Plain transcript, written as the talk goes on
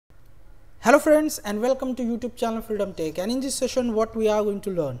Hello friends and welcome to YouTube channel Freedom Tech, and in this session what we are going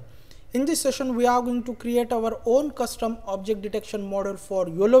to learn. In this session we are going to create our own custom object detection model for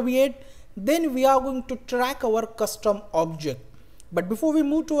YOLOv8. Then we are going to track our custom object. But before we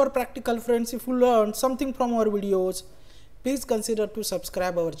move to our practical, friends, if you learn something from our videos, please consider to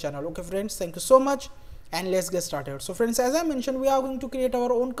subscribe our channel. Okay friends, thank you so much, and let's get started. So friends, as I mentioned, we are going to create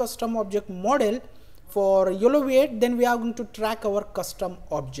our own custom object model for YOLOv8. Then we are going to track our custom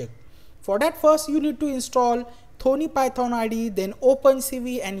object. For that, first you need to install Thony Python IDE, then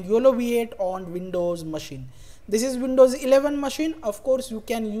opencv and YOLOv8 on Windows machine. This is Windows 11 machine. Of course, you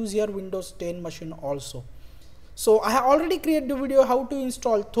can use your Windows 10 machine also. So I have already created the video how to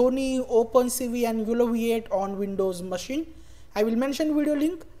install Thony, opencv and YOLOv8 on Windows machine. I will mention video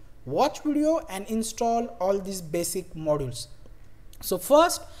link. Watch video and install all these basic modules. So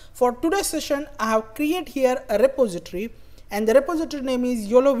first, for today's session, I have created here a repository, and the repository name is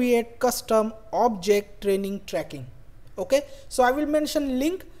YOLOv8 custom object training tracking. Okay, so I will mention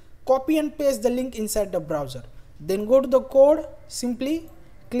link, copy and paste the link inside the browser. Then go to the code, simply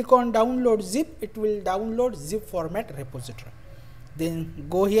click on download zip. It will download zip format repository. Then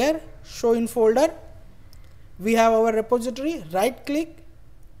go here, show in folder. We have our repository. Right click,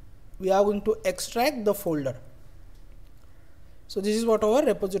 we are going to extract the folder. So this is what our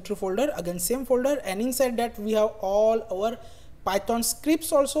repository folder, again same folder, and inside that we have all our Python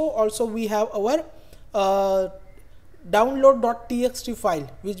scripts also we have our download.txt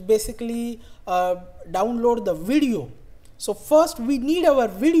file, which basically download the video. So first we need our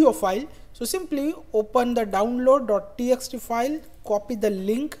video file, so simply open the download.txt file, copy the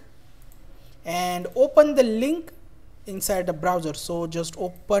link and open the link inside the browser. So just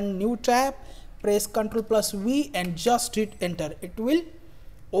open new tab, press Ctrl+V and just hit enter. It will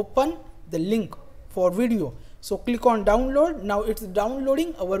open the link for video. So click on download. Now it's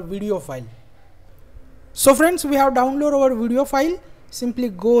downloading our video file. So friends, we have downloaded our video file. Simply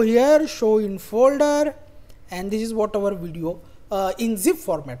go here, show in folder, and this is what our video in zip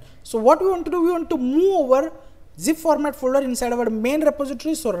format. So what we want to do, we want to move our zip format folder inside our main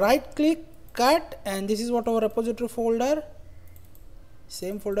repository. So right click, cut, and this is what our repository folder,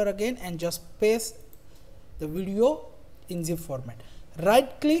 same folder again, and just paste the video in zip format.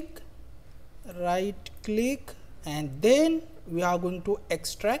 Right click, and then we are going to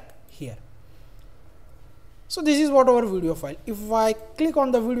extract here. So this is what our video file. If I click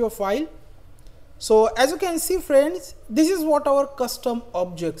on the video file, so as you can see friends, this is what our custom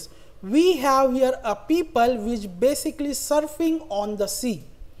objects. We have here a people which basically surfing on the sea.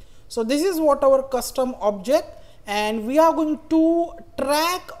 So this is what our custom object, and we are going to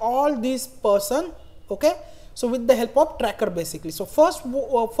track all these person. Okay, so with the help of tracker basically. So first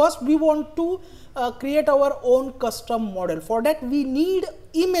we want to create our own custom model. For that we need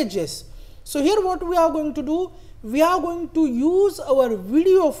images. So here what we are going to do, we are going to use our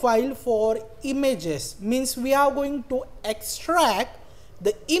video file for images, means we are going to extract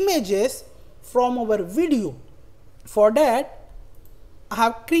the images from our video. For that I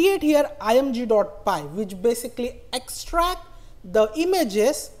have created here img.py, which basically extract the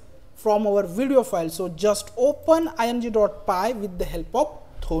images from our video file. So just open img.py with the help of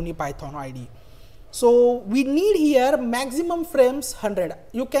Thony Python IDE. So we need here maximum frames 100.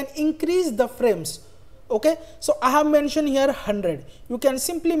 You can increase the frames. Okay, so I have mentioned here 100. You can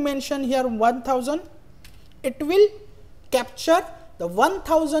simply mention here 1000. It will capture the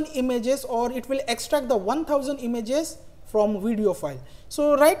 1000 images, or it will extract the 1000 images from video file.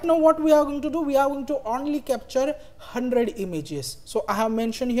 So right now what we are going to do, we are going to only capture 100 images. So I have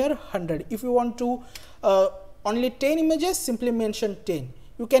mentioned here 100. If you want to only 10 images, simply mention 10.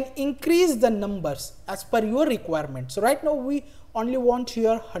 You can increase the numbers as per your requirement. So right now we only want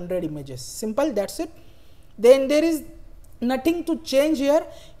here 100 images. Simple, that's it. Then there is nothing to change here.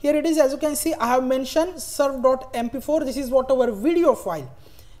 Here it is, as you can see, I have mentioned surf.mp4. This is what our video file,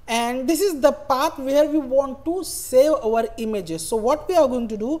 and this is the path where we want to save our images. So what we are going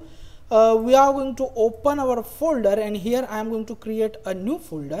to do, we are going to open our folder, and here I am going to create a new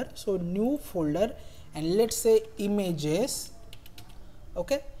folder. So new folder, and let's say images.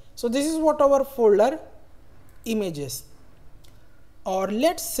 Okay, so this is what our folder, images, or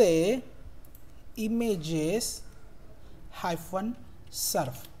let's say images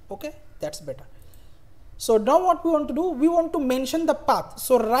 -surf. Okay, that's better. So now what we want to do, we want to mention the path.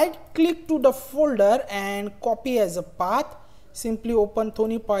 So right click to the folder and copy as a path. Simply open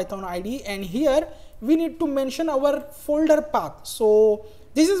Thony Python IDE, and here we need to mention our folder path. So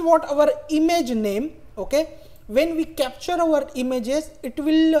this is what our image name. Okay, when we capture our images, it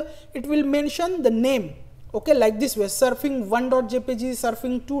will mention the name okay, like this way, surfing1.jpg,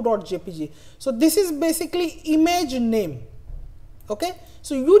 surfing2.jpg. so this is basically image name, okay.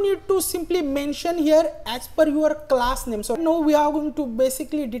 So you need to simply mention here as per your class name. So now we are going to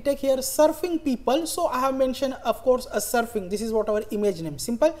basically detect here surfing people. So I have mentioned, of course, a surfing. This is what our image name,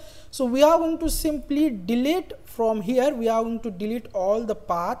 simple. So we are going to simply delete from here. We are going to delete all the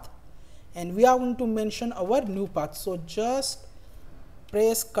path and we are going to mention our new path. So just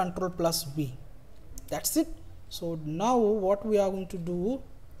press Ctrl+V. That's it. So now what we are going to do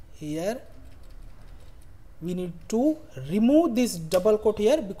here, we need to remove this double quote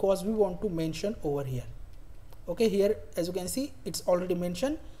here because we want to mention over here, okay. Here as you can see it's already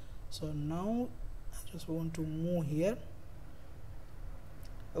mentioned. So now I just want to move here,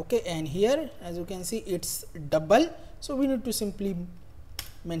 okay, and here as you can see it's double, so we need to simply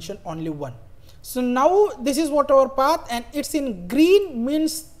mention only one. So now this is what our path, and it's in green,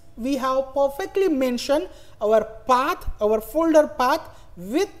 means we have perfectly mentioned our path, our folder path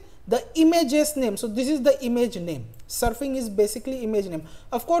with the image's name. So this is the image name. Surfing is basically image name.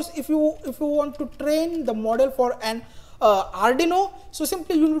 Of course, if you want to train the model for an Arduino, so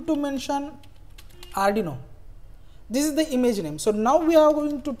simply you need to mention Arduino. This is the image name. So now we are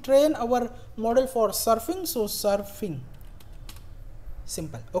going to train our model for surfing. So surfing,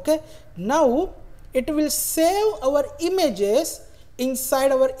 simple, okay. Now it will save our images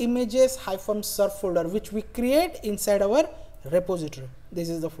inside our images-surf folder, which we create inside our repository. This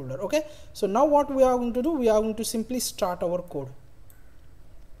is the folder, okay. So now what we are going to do, we are going to simply start our code,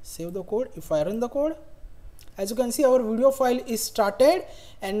 save the code. If I run the code, as you can see our video file is started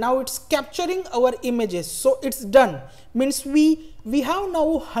and now it's capturing our images. So it's done, means we have now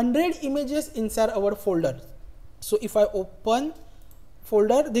 100 images inside our folder. So if I open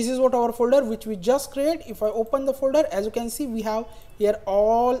folder, this is what our folder which we just create. If I open the folder, as you can see we have here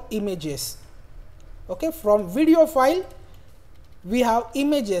all images, okay. From video file we have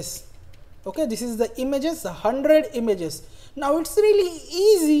images, okay. This is the images, the 100 images. Now it's really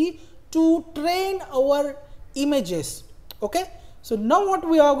easy to train our images, okay. So now what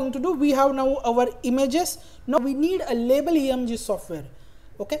we are going to do, we have now our images. Now we need a labelimg software,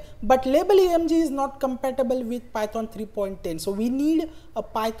 okay, but labelimg is not compatible with Python 3.10, so we need a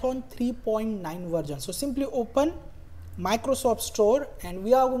Python 3.9 version. So simply open Microsoft Store and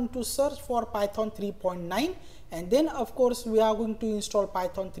we are going to search for Python 3.9, and then of course we are going to install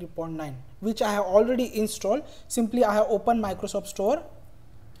Python 3.9, which I have already installed. Simply I have opened Microsoft Store,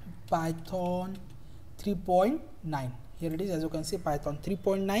 Python 3.9. Here it is, as you can see, Python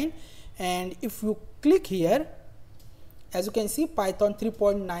 3.9, and if you click here, as you can see Python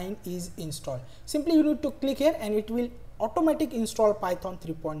 3.9 is installed. Simply you need to click here and it will automatically install Python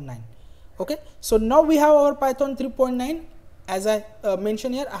 3.9, okay. So now we have our Python 3.9, as I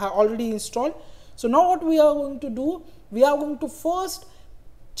mentioned here, I have already installed. So now what we are going to do, we are going to first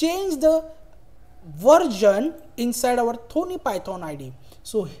change the version inside our Thony Python IDE.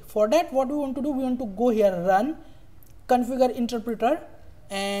 So for that what we want to do, we want to go here, run, configure interpreter,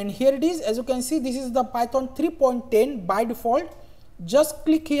 and here it is. As you can see, this is the Python 3.10 by default. Just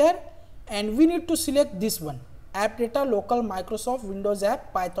click here and we need to select this one, app data local Microsoft Windows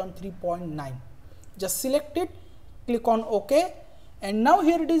app Python 3.9. just select it, click on OK, and now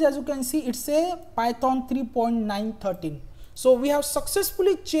here it is. As you can see, it's a Python 3.913. so we have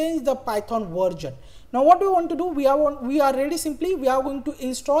successfully changed the Python version. Now what we want to do, we are ready. Simply we are going to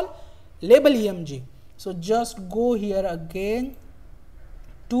install labelimg. So just go here again,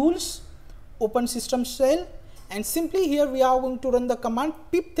 tools, open system shell, and simply here we are going to run the command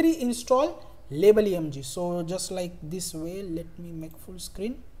pip3 install labelimg. So just like this way, let me make full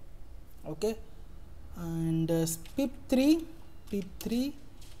screen, okay, and pip3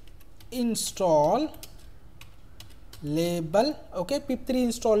 install label, okay, pip3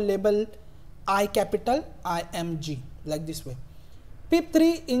 install label I capital img, like this way,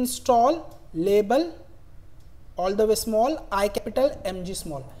 pip3 install label all the way small I capital mg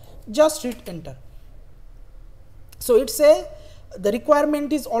small. Just hit enter. So it says the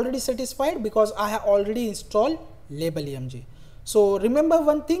requirement is already satisfied because I have already installed labelimg. So remember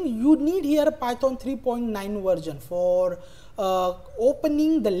one thing, you need here Python 3.9 version for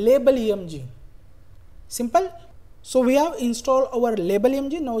opening the labelimg. Simple. So we have installed our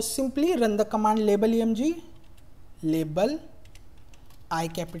labelimg. Now simply run the command labelimg, label I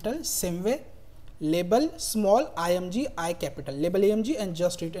capital, same way, label small img I capital, labelimg, and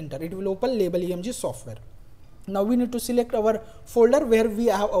just hit enter. It will open labelimg software. Now we need to select our folder where we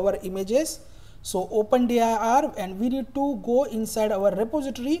have our images. So open dir, and we need to go inside our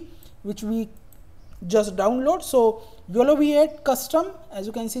repository which we just download. So YOLOv8 custom, as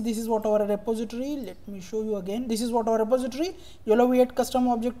you can see, this is what our repository. Let me show you again. This is what our repository, YOLOv8 custom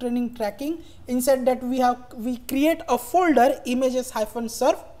object training tracking. Inside that we create a folder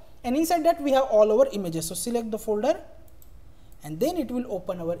images-surf, and inside that we have all our images. So select the folder and then it will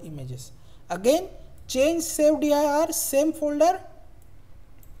open our images. Again, change save dir, same folder,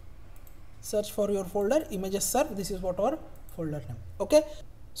 search for your folder images-surf. This is what our folder name. Okay.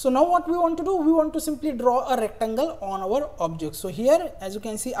 So now what we want to do, we want to simply draw a rectangle on our object. So here, as you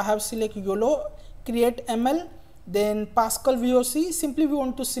can see, I have select YOLO, create ML, then Pascal VOC. Simply we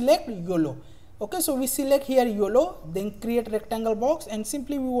want to select YOLO. Okay, so we select here YOLO, then create rectangle box, and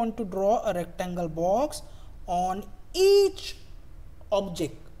simply we want to draw a rectangle box on each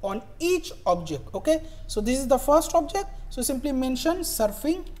object. Okay, so this is the first object. So simply mention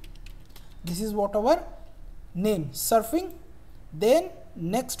surfing. This is what our name, surfing. Then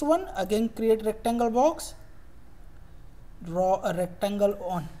next one, again create rectangle box, draw a rectangle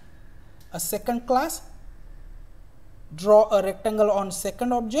on a second class, draw a rectangle on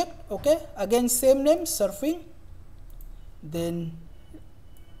second object. Okay, again same name, surfing. Then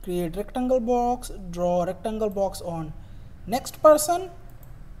create rectangle box, draw rectangle box on next person,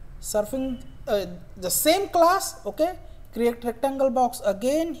 surfing, the same class. Okay, create rectangle box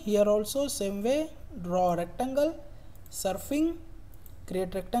again, here also same way, draw rectangle, surfing,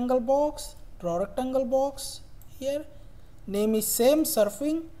 create rectangle box, draw rectangle box, here name is same,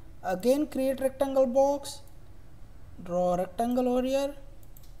 surfing, again create rectangle box, draw rectangle over here,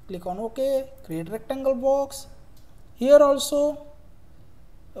 click on OK, create rectangle box, here also.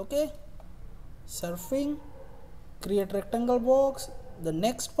 Okay, surfing, create rectangle box, the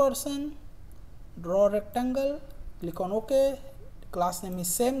next person, draw rectangle, click on OK, class name is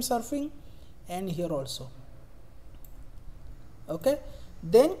same, surfing, and here also. Okay,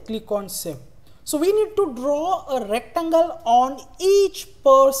 then click on save. So we need to draw a rectangle on each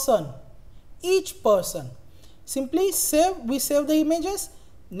person. Simply save, we save the images.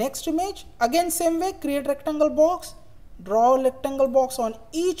 Next image, again same way, create rectangle box, draw a rectangle box on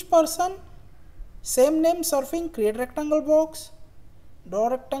each person, same name, surfing, create rectangle box, draw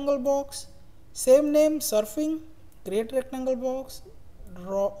rectangle box, same name, surfing, create rectangle box,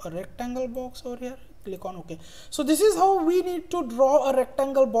 draw a rectangle box over here, click on OK. So this is how we need to draw a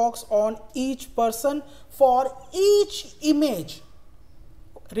rectangle box on each person for each image.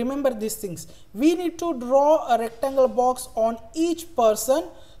 Remember these things. We need to draw a rectangle box on each person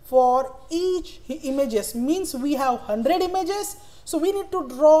for each images. Means we have 100 images. So we need to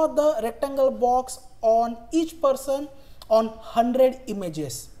draw the rectangle box on each person on 100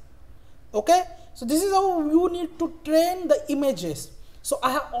 images. Okay. So this is how you need to train the images. So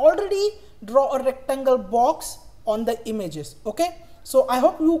I have already draw a rectangle box on the images. Okay. So I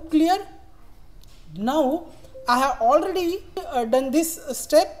hope you clear. Now I have already done this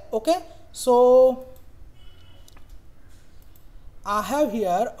step. Okay. So I have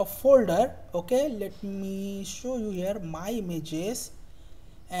here a folder. Okay. Let me show you here my images,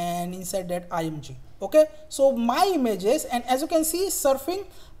 and inside that img. Okay. So my images, and as you can see surfing,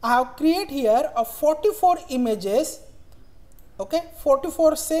 I have create here a 44 images. Okay,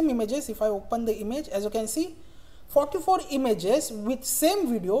 44 same images. If I open the image, as you can see 44 images with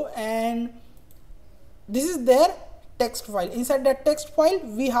same video, and this is their text file. Inside that text file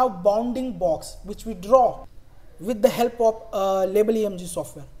we have bounding box which we draw with the help of labelimg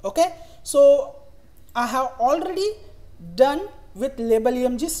software. Okay, so I have already done with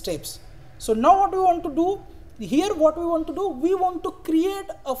labelimg steps. So now what we want to do here, we want to create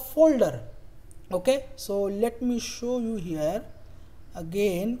a folder. Okay, so let me show you here.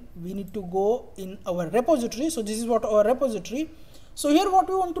 Again we need to go in our repository. So this is what our repository. So here what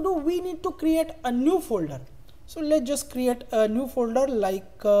we want to do, we need to create a new folder. So let's just create a new folder,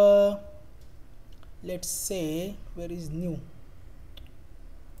 like let's say, where is new,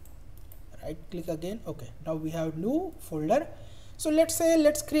 right click again. Okay, now we have new folder. So let's say,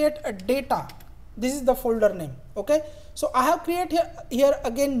 let's create a data. This is the folder name. Okay, so I have created here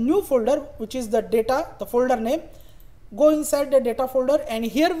again new folder, which is the data, the folder name. Go inside the data folder, and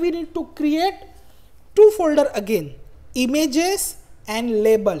here we need to create two folder again, images and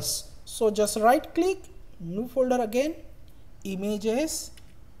labels. So just right click, new folder again, images,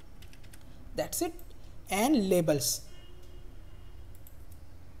 that's it, and labels.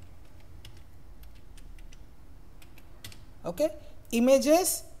 Okay,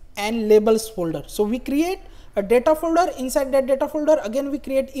 images and labels folder. So we create a data folder. Inside that data folder again we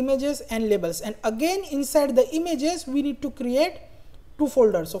create images and labels, and again inside the images we need to create two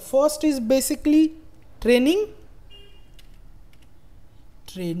folders. So first is basically training,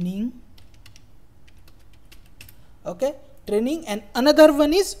 okay, training, and another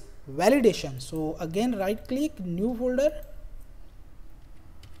one is validation. So again right click, new folder,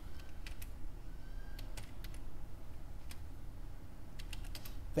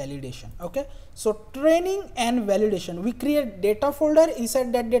 validation. Okay, so training and validation, we create data folder.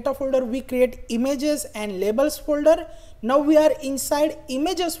 Inside that data folder we create images and labels folder. Now we are inside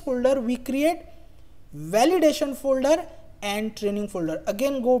images folder, we create validation folder and training folder.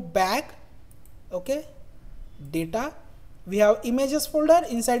 Again go back, okay, data, we have images folder.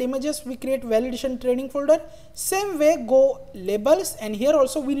 Inside images we create validation training folder. Same way go labels, and here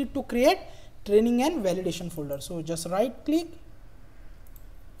also we need to create training and validation folder. So just right click,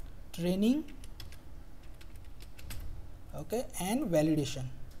 training, okay, and validation.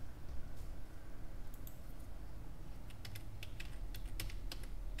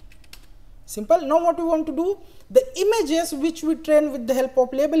 Simple. Now what we want to do, the images which we train with the help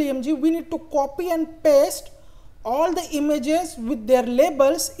of labelimg, we need to copy and paste all the images with their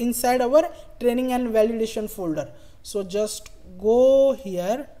labels inside our training and validation folder. So just go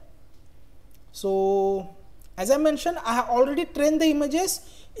here. So as I mentioned, I have already trained the images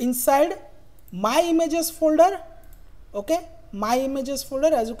inside my images folder, okay, my images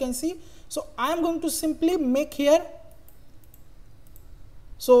folder, as you can see. So I am going to simply make here,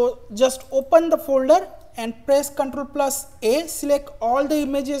 so just open the folder and press Ctrl+A, select all the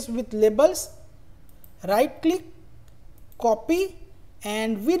images with labels, right click, copy,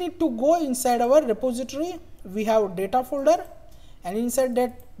 and we need to go inside our repository. We have data folder, and inside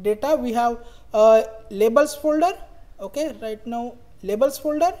that data we have labels folder, okay, right now labels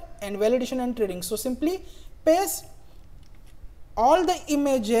folder and validation and training. So simply paste all the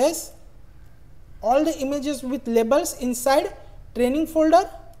images with labels inside training folder.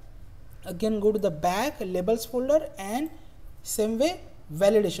 Again go to the back, labels folder, and same way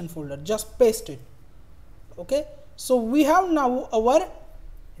validation folder, just paste it. Okay, so we have now our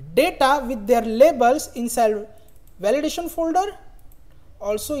data with their labels inside validation folder,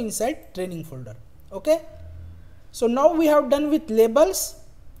 also inside training folder. Okay, so now we have done with labels.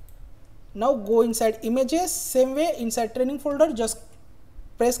 Now go inside images, same way inside training folder, just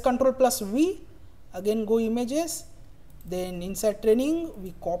press Ctrl+V, again go images, then inside training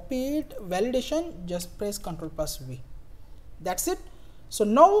we copy it, validation, just press Ctrl+V. That's it. So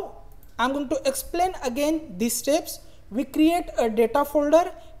now I'm going to explain again these steps. We create a data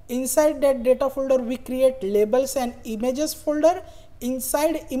folder. Inside that data folder we create labels and images folder.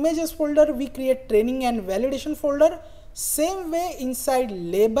 Inside images folder we create training and validation folder. Same way inside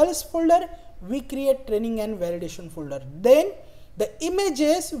labels folder we create training and validation folder. Then the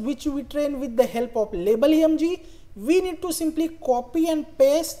images which we train with the help of labelimg, we need to simply copy and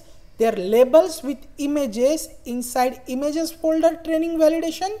paste their labels with images inside images folder, training,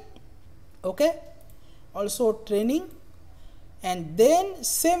 validation, okay, also training, and then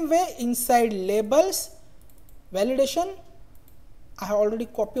same way inside labels, validation, I have already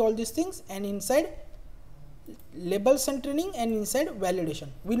copied all these things, and inside labels and training and inside validation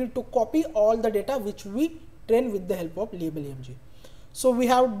we need to copy all the data which we train with the help of labelimg. So we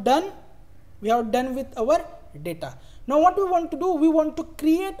have done with our data. Now what we want to do, we want to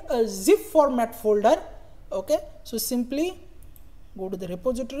create a zip format folder. Okay, so simply go to the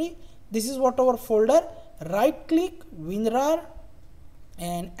repository. This is what our folder, right click, WinRAR,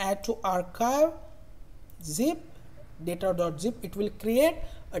 and add to archive, zip, data.zip. It will create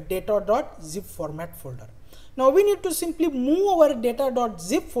a data.zip format folder. Now we need to simply move our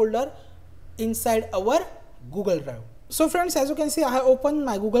data.zip folder inside our Google Drive. So friends, as you can see, I have opened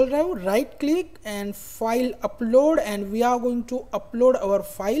my Google Drive, right click and file upload, and we are going to upload our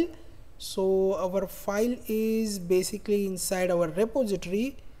file. So our file is basically inside our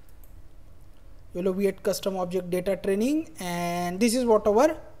repository, YOLOv8 custom object data training, and this is what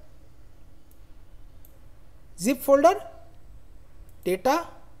our zip folder, data.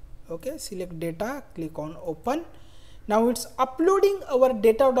 Okay, select data, click on open. Now it's uploading our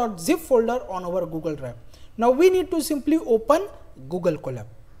data.zip folder on our Google Drive. Now we need to simply open Google Colab.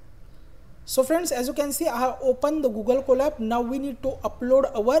 So friends, as you can see, I have opened the Google Colab. Now we need to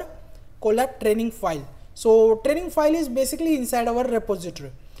upload our Colab training file. So training file is basically inside our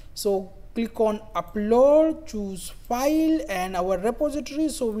repository. So click on upload, choose file and our repository.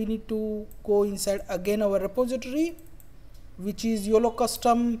 So we need to go inside again our repository, which is YOLO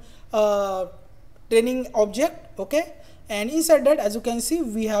custom training object. Okay, and inside that, as you can see,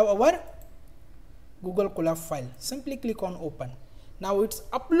 we have our Google Colab file. Simply click on open. Now it's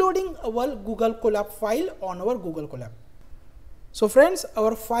uploading our Google Colab file on our Google Colab. So friends,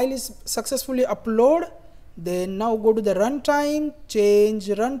 our file is successfully uploaded. Then now go to the runtime, change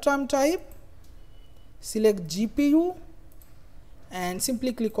runtime type, select GPU and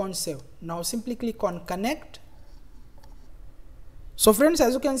simply click on save. Now simply click on connect. So friends,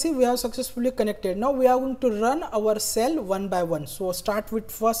 as you can see, we have successfully connected. Now we are going to run our cell one by one. So start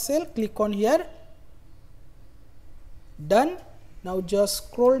with first cell, click on here, done. Now just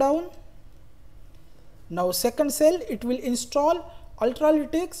scroll down. Now second cell, it will install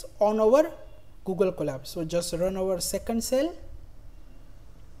Ultralytics on our Google Colab. So just run our second cell.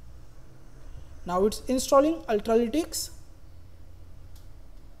 Now it's installing Ultralytics.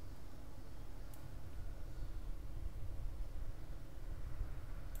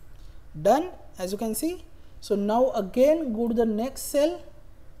 Done, as you can see. So now again go to the next cell.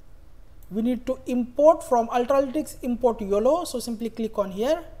 We need to import from Ultralytics, import YOLO. So simply click on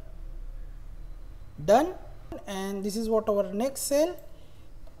here. Done. And this is what our next cell.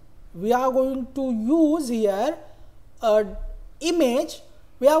 We are going to use here a image.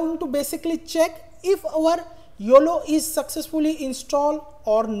 We are going to basically check if our YOLO is successfully installed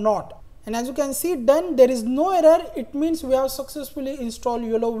or not. And as you can see, done, there is no error. It means we have successfully installed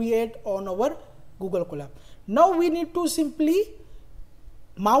YOLOv8 on our Google Colab. Now we need to simply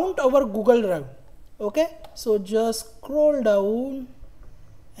mount our Google Drive. Okay, so just scroll down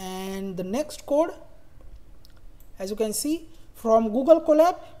and the next code, as you can see, from Google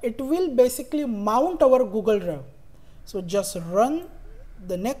Colab, it will basically mount our Google Drive. So just run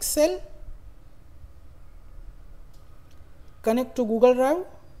the next cell, connect to Google Drive,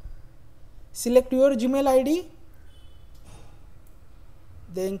 select your Gmail ID,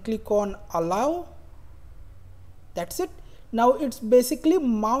 then click on allow. That's it. Now it's basically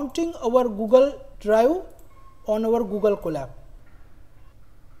mounting our Google Drive on our Google Colab.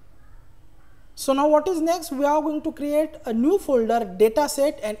 So now what is next? We are going to create a new folder,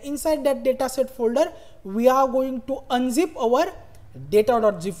 Dataset, and inside that Dataset folder, we are going to unzip our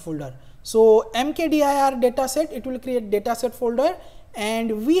data.zip folder. So mkdir dataset, it will create dataset folder,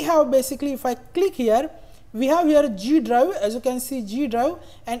 and we have basically, if I click here, we have here G drive, as you can see G drive,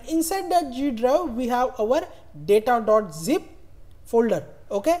 and inside that G drive we have our data.zip folder.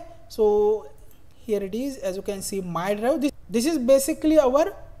 Okay, so here it is, as you can see my drive. This is basically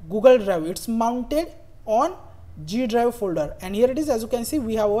our Google Drive. It's mounted on G drive folder, and here it is, as you can see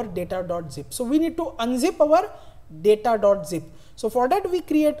we have our data.zip. So we need to unzip our data.zip. So for that we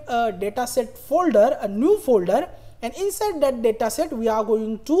create a dataset folder, a new folder, and inside that dataset we are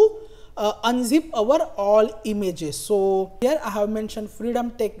going to unzip our all images. So here I have mentioned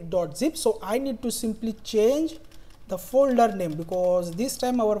freedomtech.zip, so I need to simply change the folder name, because this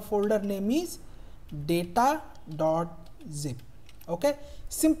time our folder name is data.zip. Okay,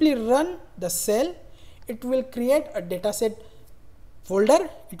 simply run the cell. It will create a dataset folder,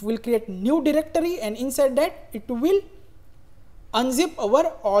 it will create new directory, and inside that it will unzip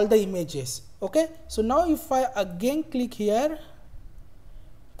our all the images. Okay, so now if I again click here,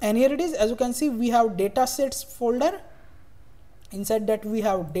 and here it is, as you can see we have datasets folder, inside that we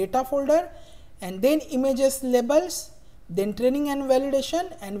have data folder, and then images labels, then training and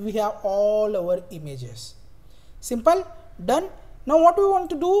validation, and we have all our images. Simple, done. Now what we want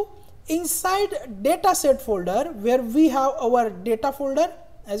to do, inside dataset folder where we have our data folder,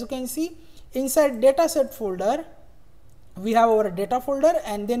 as you can see inside dataset folder we have our data folder,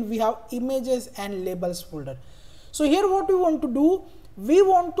 and then we have images and labels folder. So here what we want to do, we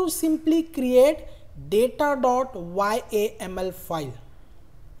want to simply create data.yaml file.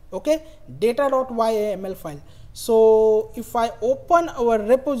 Okay, data.yaml file. So if I open our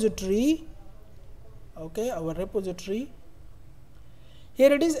repository, okay, our repository,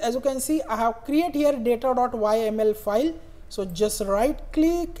 here it is, as you can see I have created here data.yml file. So just right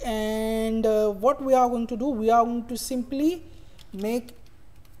click, and what we are going to do, we are going to simply make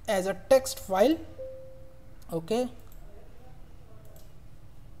as a text file. Okay,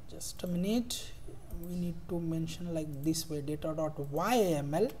 just a minute, we need to mention like this way,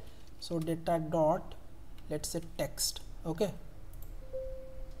 data.yml. So data dot, let's say text. Okay,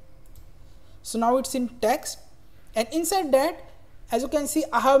 so now it's in text, and inside that, as you can see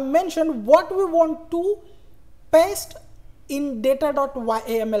I have mentioned what we want to paste in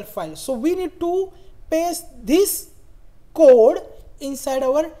data.yml file. So we need to paste this code inside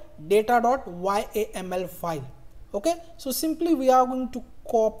our data.yml file. Okay, so simply we are going to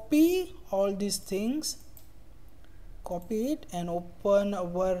copy all these things, copy it and open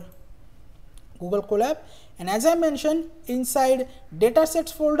our Google Colab, and as I mentioned inside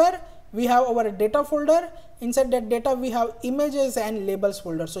datasets folder we have our data folder, inside that data we have images and labels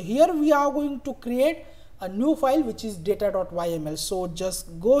folder. So here we are going to create a new file which is data.yml. So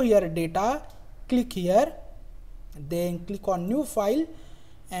just go here, data, click here, then click on new file,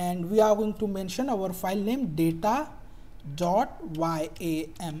 and we are going to mention our file name data.yaml.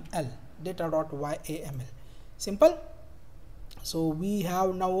 Simple. So we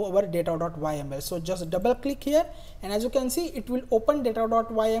have now our data.yml. So just double click here, and as you can see, it will open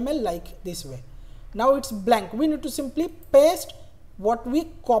data.yml like this way. Now it's blank. We need to simply paste what we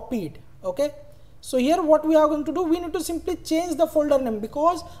copied. Okay. So here what we are going to do, we need to simply change the folder name,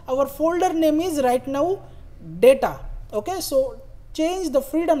 because our folder name is right now data. Okay. So change the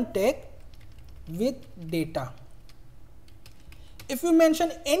freedom tag with data. If you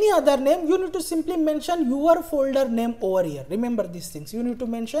mention any other name, you need to simply mention your folder name over here. Remember these things. You need to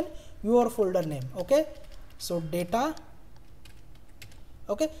mention your folder name. Okay. So data.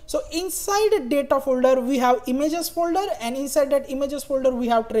 Okay. So inside data folder, we have images folder, and inside that images folder, we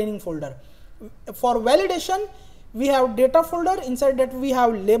have training folder. For validation, we have data folder. Inside that, we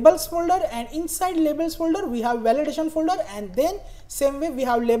have labels folder, and inside labels folder, we have validation folder, and then same way we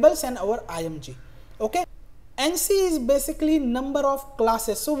have labels and our img. Okay. NC is basically number of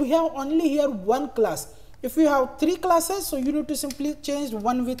classes. So we have only here one class. If you have 3 classes, so you need to simply change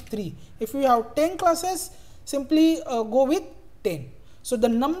 1 with 3. If you have 10 classes, simply go with 10. So the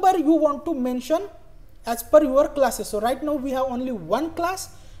number you want to mention as per your classes. So right now we have only one class.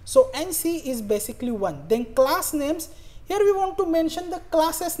 So NC is basically 1. Then class names, here we want to mention the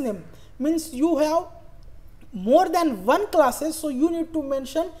classes name. Means you have more than one classes, so you need to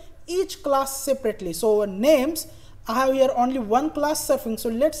mention each class separately. So names, I have here only one class surfing. So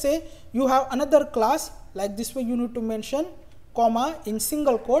let's say you have another class like this way, you need to mention comma in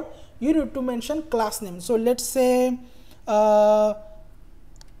single quote, you need to mention class name. So let's say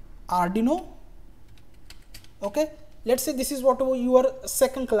Arduino. Okay. Let's say this is what your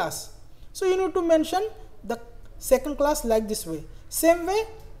second class. So you need to mention the second class like this way. Same way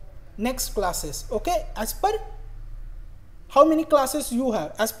next classes. Okay. As per how many classes you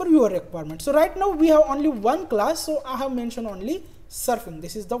have, as per your requirement. So right now we have only one class, so I have mentioned only surfing.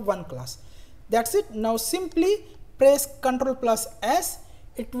 This is the one class. That's it. Now simply press Ctrl+S.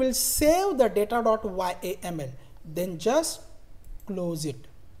 It will save the data.yaml. Then just close it.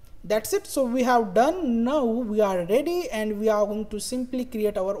 That's it. So we have done. Now we are ready, and we are going to simply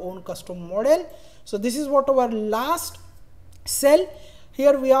create our own custom model. So this is what our last cell.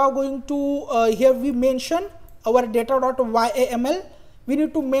 Here we are going to, here we mention our data.yaml. We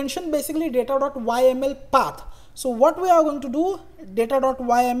need to mention basically data.yml path. So what we are going to do,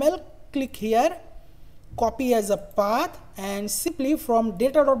 data.yml, click here, copy as a path, and simply from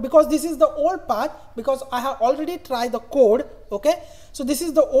data. Because this is the old path, because I have already tried the code. Okay. So this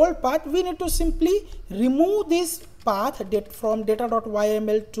is the old path. We need to simply remove this path from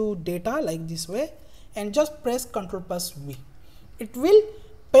data.yml to data like this way, and just press Ctrl+V. It will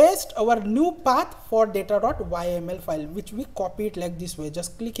paste our new path for data.yml file, which we copy it like this way.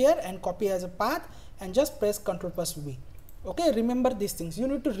 Just click here and copy as a path, and just press Ctrl+V. Okay. Remember these things. You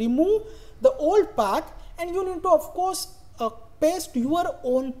need to remove the old path, and you need to of course paste your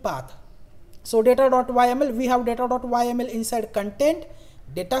own path. So data.yml, we have data.yml inside content,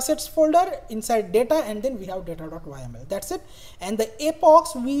 datasets folder, inside data, and then we have data.yml. That's it. And the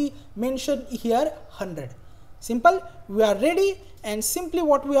epochs we mentioned here 100. Simple. We are ready, and simply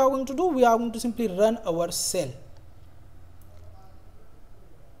what we are going to do, we are going to simply run our cell.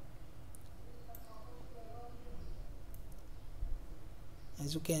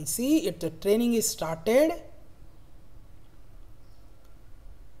 As you can see, the training is started.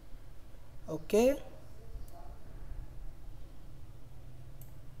 Okay.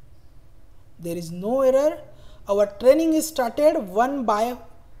 There is no error. Our training is started 1 by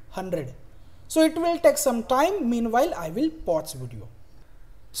 100. So it will take some time. Meanwhile, I will pause video.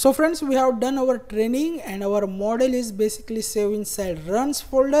 So friends, we have done our training, and our model is basically saved inside runs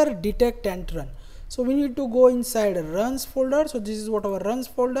folder, detect and run. So we need to go inside runs folder. So this is what our runs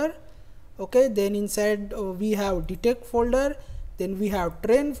folder. Okay. Then inside we have detect folder. Then we have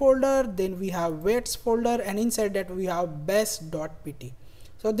train folder, then we have weights folder, and inside that we have best.pt.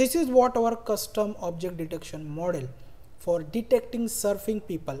 So this is what our custom object detection model for detecting surfing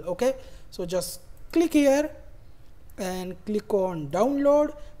people. Okay. So just click here and click on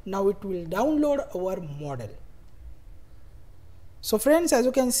download. Now it will download our model. So friends, as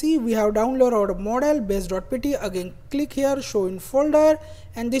you can see, we have downloaded our model base.pt. Again, click here, show in folder,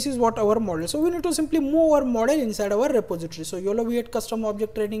 and this is what our model. So we need to simply move our model inside our repository. So YOLOv8 custom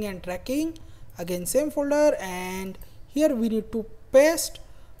object training and tracking, again same folder, and here we need to paste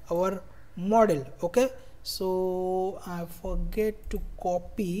our model. Okay. So I forget to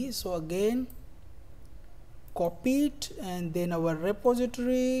copy. So again, copy it, and then our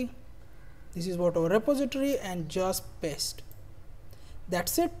repository. This is what our repository, and just paste.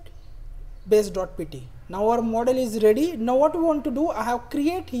 That's it, base.pt. Now our model is ready. Now what we want to do, I have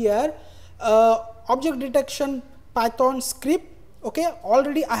create here object detection Python script. Okay,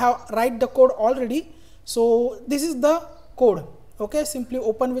 already I have write the code already. So this is the code. Okay, simply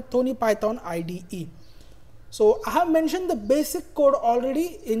open with Tony Python IDE. So I have mentioned the basic code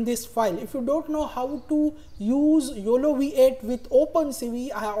already in this file. If you don't know how to use YOLOv8 with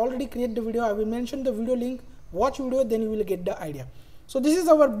opencv, I have already created the video. I will mention the video link. Watch video, then you will get the idea. So this is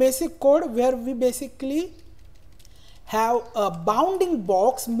our basic code where we basically have a bounding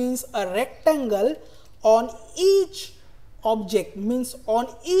box, means a rectangle on each object, means on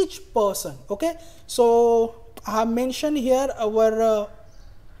each person. Okay, so I have mentioned here our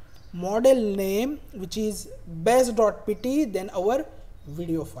model name, which is base.pt, then our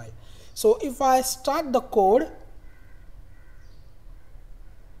video file. So if I start the code,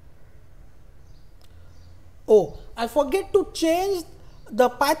 oh, I forget to change the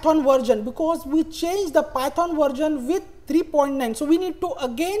Python version because we changed the Python version with 3.9. So we need to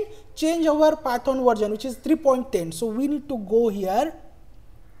again change our Python version, which is 3.10. So we need to go here,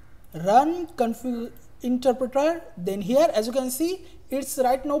 run config interpreter, then here as you can see it's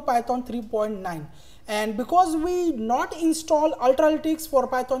right now Python 3.9, and because we not install ultralytics for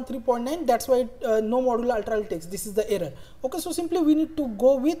Python 3.9, that's why no modular ultralytics, this is the error. Okay, so simply we need to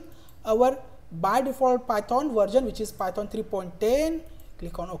go with our by default Python version, which is Python 3.10.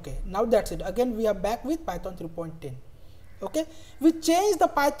 Click on OK. Now that's it. Again we are back with Python 3.10. Okay, we change the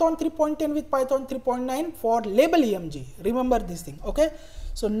Python 3.10 with Python 3.9 for labelimg. Remember this thing. Okay,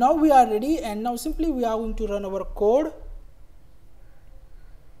 so now we are ready, and now simply we are going to run our code.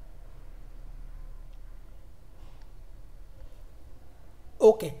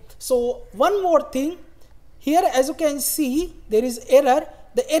 Okay, so one more thing here, as you can see there is error.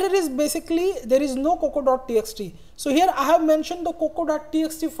 The error is basically there is no coco.txt. So here I have mentioned the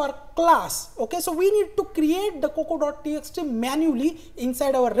coco.txt for class. Okay, so we need to create the coco.txt manually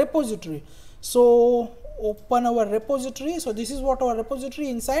inside our repository. So open our repository. So this is what our repository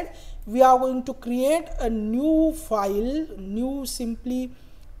inside. We are going to create a new file, new simply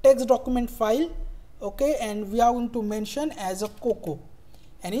text document file. Okay, and we are going to mention as a coco,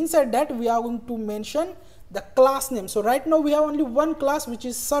 and inside that we are going to mention the class name. So right now we have only one class, which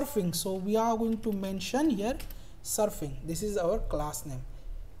is surfing. So we are going to mention here surfing. This is our class name.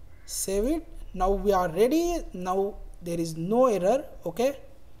 Save it. Now we are ready. Now there is no error. Okay,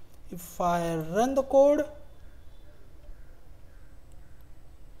 if I run the code,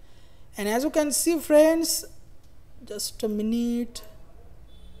 and as you can see friends, just a minute,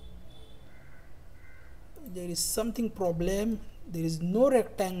 there is something problem. There is no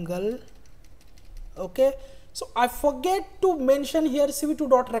rectangle. Okay, so I forget to mention here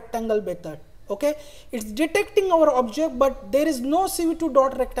cv2.rectangle method. Okay, it's detecting our object, but there is no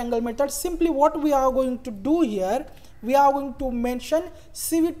cv2.rectangle method. Simply what we are going to do here, we are going to mention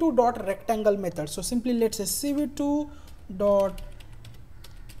cv2.rectangle method. So simply let's say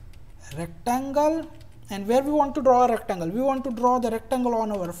cv2.rectangle, and where we want to draw a rectangle, we want to draw the rectangle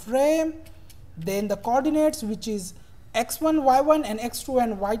on our frame, then the coordinates, which is x1 y1 and x2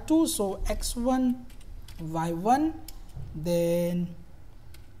 and y2. So x1 y1, then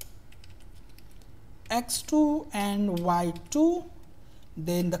x2 and y2,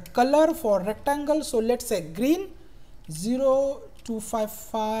 then the color for rectangle, so let's say green,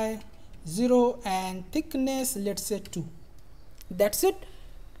 02550, and thickness let's say 2. That's it.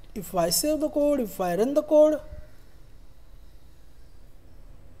 If I save the code, if I run the code,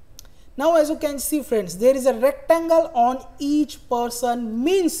 now as you can see friends, there is a rectangle on each person,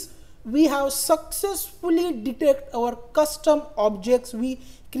 means we have successfully detect our custom objects. We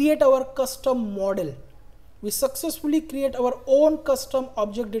create our custom model. We successfully create our own custom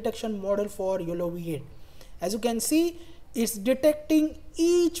object detection model for YOLOv8. As you can see, it's detecting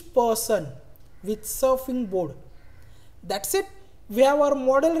each person with surfing board. That's it. We have our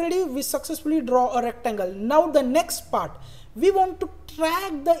model ready. We successfully draw a rectangle. Now the next part, we want to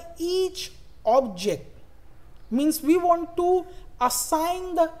track the each object, means we want to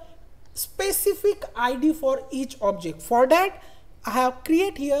assign the specific ID for each object. For that I have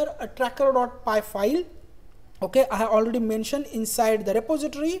create here a tracker.py file. Okay, I have already mentioned inside the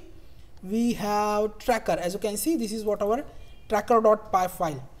repository we have tracker. As you can see, this is what our tracker.py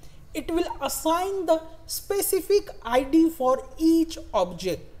file. It will assign the specific ID for each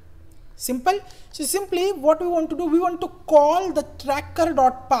object. Simple. So simply what we want to do, we want to call the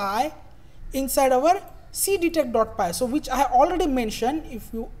tracker.py inside our cdetect.py, so which I have already mentioned.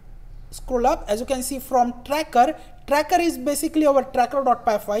 If you scroll up, as you can see, from tracker is basically our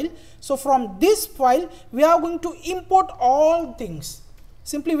tracker.py file. So from this file we are going to import all things.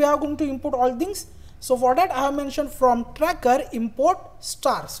 Simply we are going to import all things. So for that I have mentioned from tracker import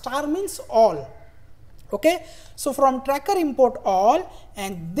star. Star means all. Okay, so from tracker import all,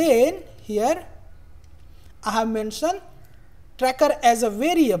 and then here I have mentioned tracker as a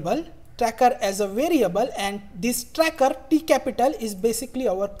variable, and this tracker T capital is basically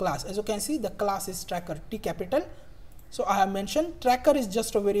our class. As you can see, the class is tracker T capital. So I have mentioned tracker is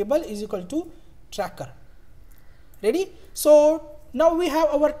just a variable is equal to tracker. Ready? So now we have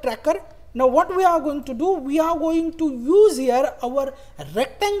our tracker. Now what we are going to do, we are going to use here our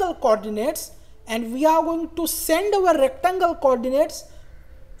rectangle coordinates, and we are going to send our rectangle coordinates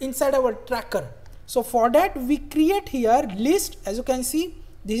inside our tracker. So for that we create here list. As you can see,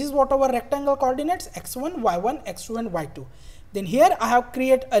 this is what our rectangle coordinates, x1, y1, x2 and y2. Then here I have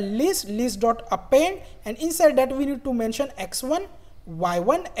create a list.append, and inside that we need to mention x1,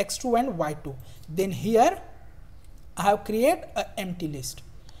 y1, x2 and y2. Then here I have create an empty list.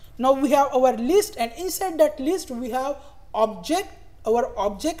 Now we have our list, and inside that list we have object, our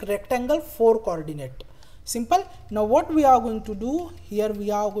object rectangle 4 coordinate. Simple. Now what we are going to do here,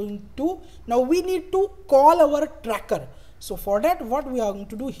 we are going to, now we need to call our tracker. So for that what we are going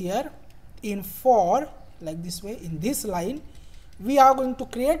to do here, in for, like this way, in this line we are going to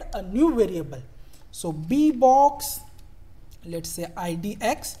create a new variable. So b box, let's say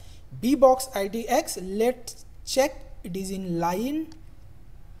idx, b box idx, let's check it is in line.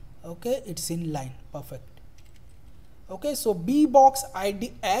 Okay, it's in line, perfect. Okay, so b box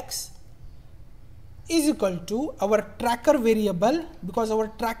idx is equal to our tracker variable, because our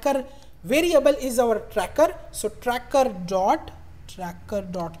tracker variable is our tracker. So tracker dot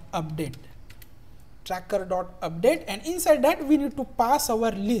update, and inside that we need to pass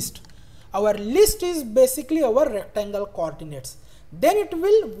our list. Our list is basically our rectangle coordinates. Then it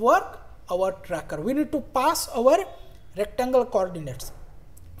will work our tracker. We need to pass our rectangle coordinates.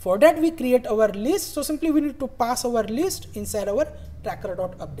 For that we create our list. So simply we need to pass our list inside our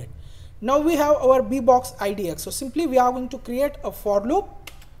tracker.update. Now we have our b box idx. So simply we are going to create a for loop.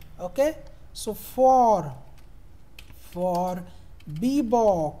 Okay, so for b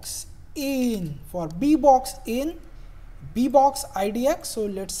box in, b box idx. So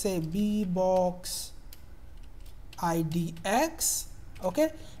let's say b box idx.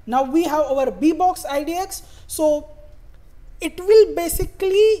 Okay, now we have our b box idx. So it will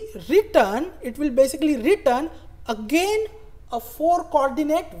basically return again a 4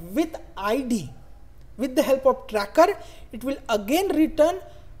 coordinate with id. With the help of tracker, it will again return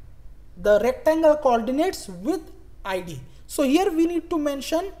the rectangle coordinates with id. So here we need to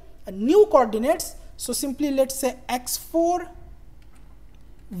mention a new coordinates. So simply let's say x4,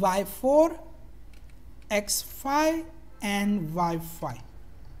 y4, x5 and y5.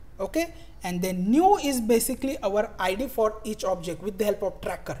 Okay, and then new is basically our id for each object with the help of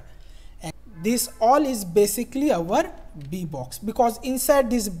tracker, and this all is basically our b box, because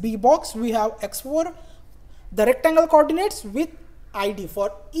inside this b box we have x4, the rectangle coordinates with id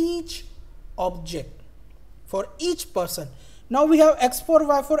for each object, for each person. Now we have x4,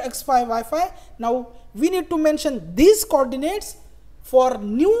 y4, x5, y5. Now we need to mention these coordinates for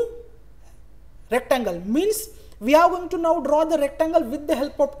new rectangle, means we are going to now draw the rectangle with the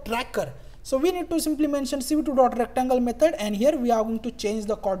help of tracker. So we need to simply mention cv2.rectangle method, and here we are going to change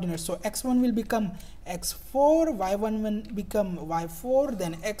the coordinates. So x1 will become x4, y1 will become y4,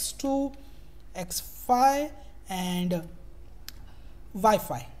 then x2, x5 and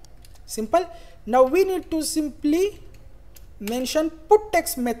y5. Simple. Now we need to simply mention put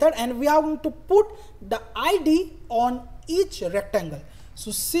text method, and we are going to put the id on each rectangle.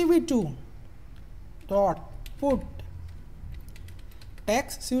 So cv2 dot put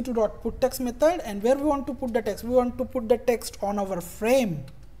text, cv2 dot put text method, and where we want to put the text, we want to put the text on our frame.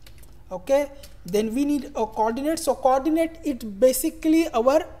 Okay, then we need a coordinate. So coordinate it basically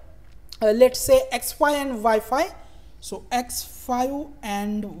our let's say x5 and y5. So x5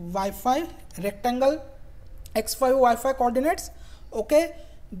 and y5 rectangle, x5 y5 coordinates. Okay,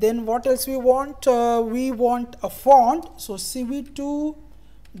 then what else we want? We want a font. So cv2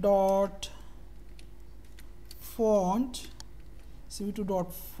 dot font,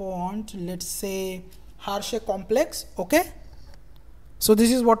 let's say Harsha complex. Okay, so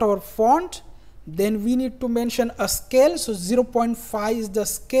this is what our font. Then we need to mention a scale. So 0.5 is the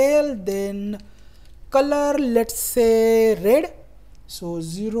scale. Then color, let's say red. So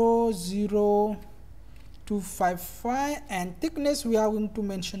 00255, and thickness we are going to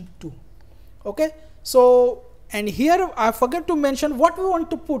mention 2. Okay, so and here I forget to mention what we want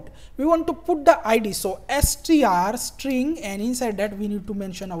to put. We want to put the id. So str string, and inside that we need to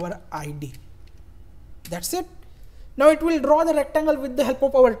mention our id. That's it. Now it will draw the rectangle with the help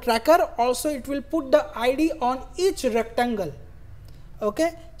of our tracker. Also it will put the ID on each rectangle.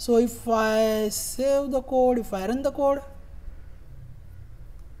 Okay, so if I save the code, if I run the code,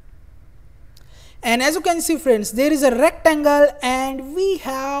 and as you can see friends, there is a rectangle and we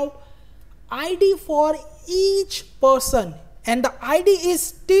have ID for each person, and the ID is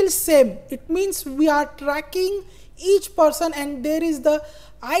still same. It means we are tracking each person and there is the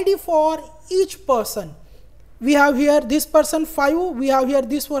ID for each person. We have here this person 5, we have here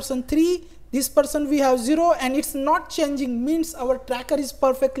this person 3, this person we have 0, and it's not changing, means our tracker is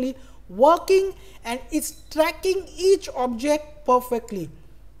perfectly working and it's tracking each object perfectly.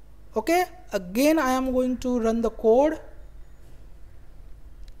 Okay, again I am going to run the code.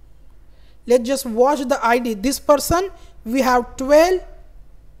 Let's just watch the ID. This person we have 12,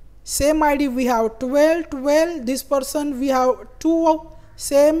 same ID we have 12, 12. This person we have 2,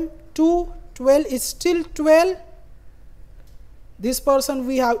 same 2, 12 is still 12. This person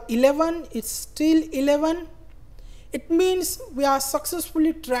we have 11, it's still 11. It means we are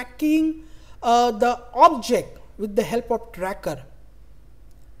successfully tracking the object with the help of tracker.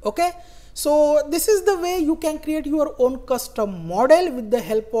 Okay, so this is the way you can create your own custom model with the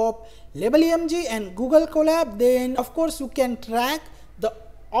help of labelimg and Google Colab. Then of course you can track the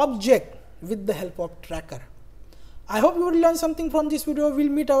object with the help of tracker. I hope you will learn something from this video. We'll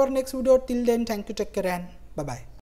meet our next video. Till then, thank you, take care, and bye bye.